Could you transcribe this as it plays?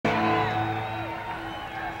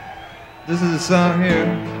This is a song here.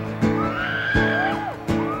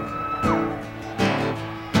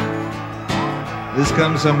 This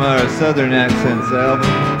comes from our Southern Accents album.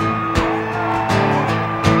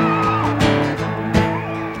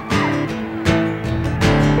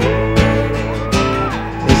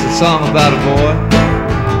 This is a song about a boy.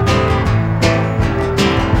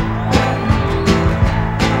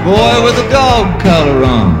 Boy with a dog collar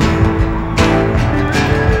on.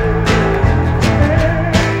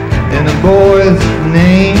 And the boy's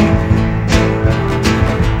name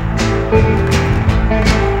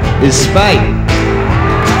is Spike.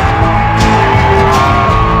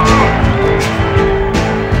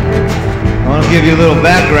 I want to give you a little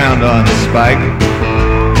background on Spike.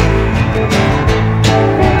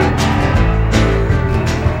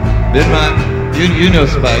 You know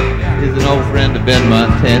Spike. He's an old friend of Ben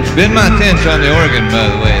Montench. Ben Montench on the organ, by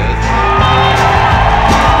the way.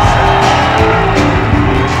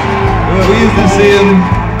 Well, we used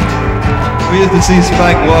to see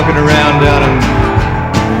Spike walking around down in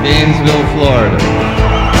Gainesville, Florida.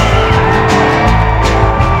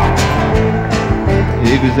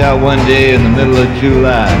 He was out one day in the middle of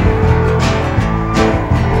July.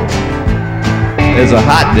 It was a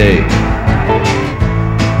hot day.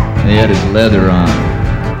 And he had his leather on.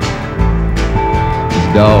 His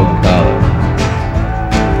dog collar.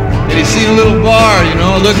 And he seen a little bar, you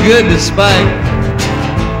know, looked good to Spike.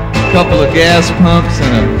 A couple of gas pumps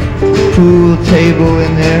and a pool table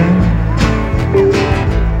in there.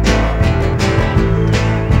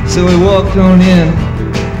 So he walked on in.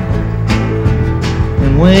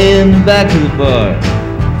 And way in the back of the bar,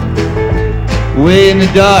 way in the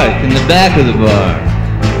dark in the back of the bar,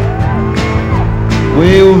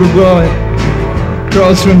 way over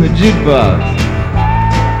across from the jukebox,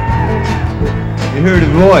 you heard a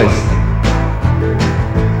voice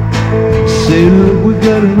say, look, we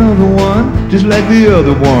got another one, just like the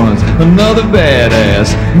other ones. Another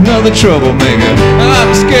badass, another troublemaker.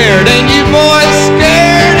 I'm scared, ain't you boys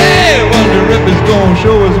scared? Hey, wonder if it's gonna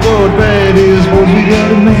show us what bad is. Well, we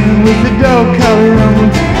got a man with a dog collar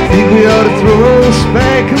on. Think we ought to throw old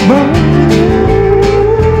Spike a bone.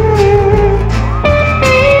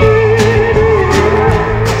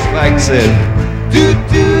 Spike said,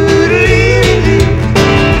 doo-doo-doo-doo-doo,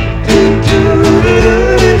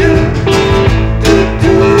 doo-doo-doo-doo-doo.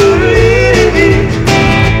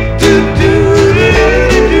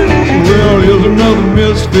 Another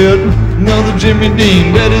misfit, another Jimmy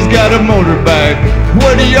Dean. Bet he's got a motorbike.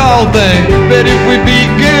 What do y'all think? Bet if we be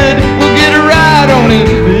good, we'll get a ride on him.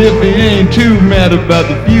 If he ain't too mad about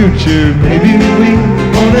the future, maybe we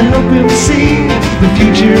ought to help him see the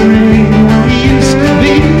future ain't what it used to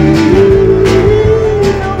be.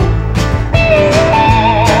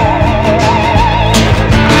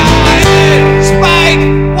 Hey, Spike,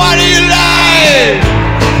 what do you like?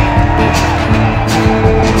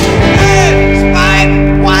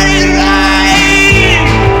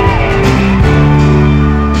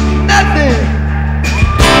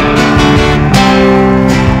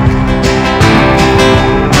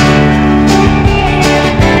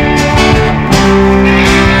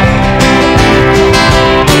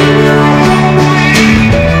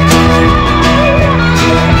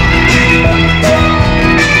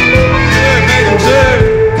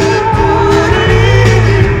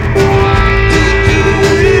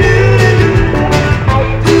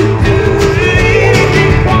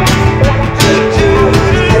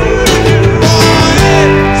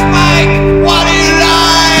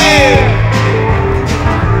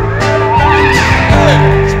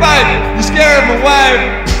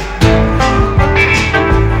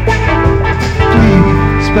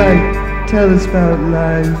 Tell us about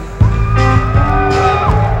life.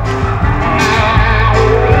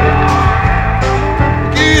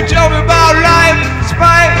 Can you tell me about life,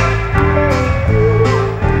 Spike?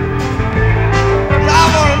 I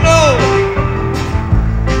wanna know.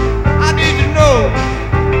 I need to know.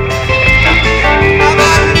 I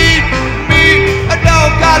might need me a dog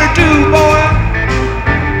gotta do, boy.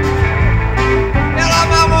 Hell, I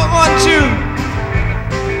might want one too.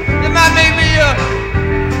 It might make me a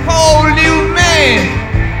whole new man.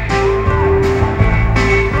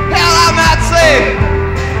 Hell, I might say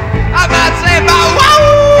my woo.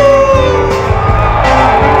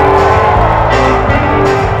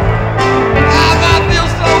 I might feel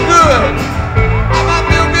so good. I might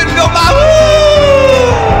feel good to go my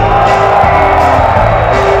woo.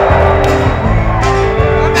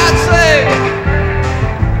 I might say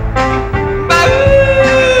my woo.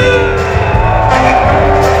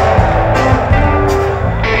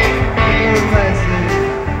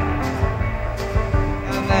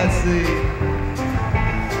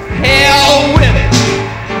 hell with it.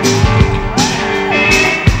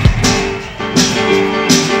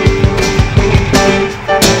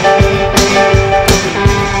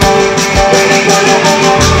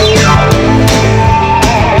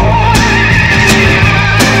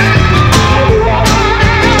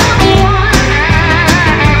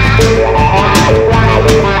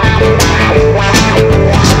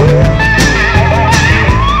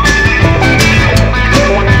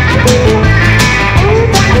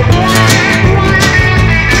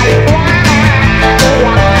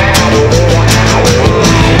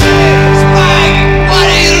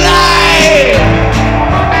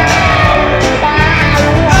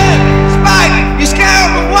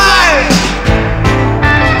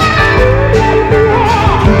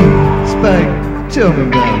 Tell me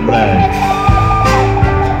about life.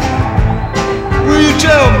 Will you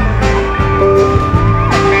tell me?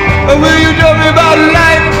 Or will you tell me about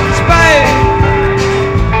life, Spike?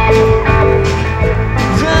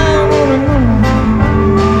 'Cause I wanna know.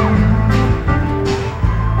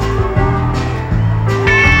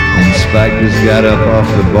 And Spike just got up off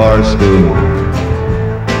the bar stool.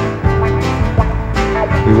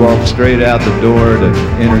 We walked straight out the door to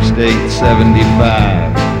Interstate 75.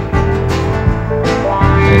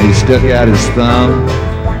 And he stuck out his thumb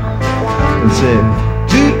and said,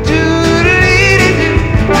 "Toot toot."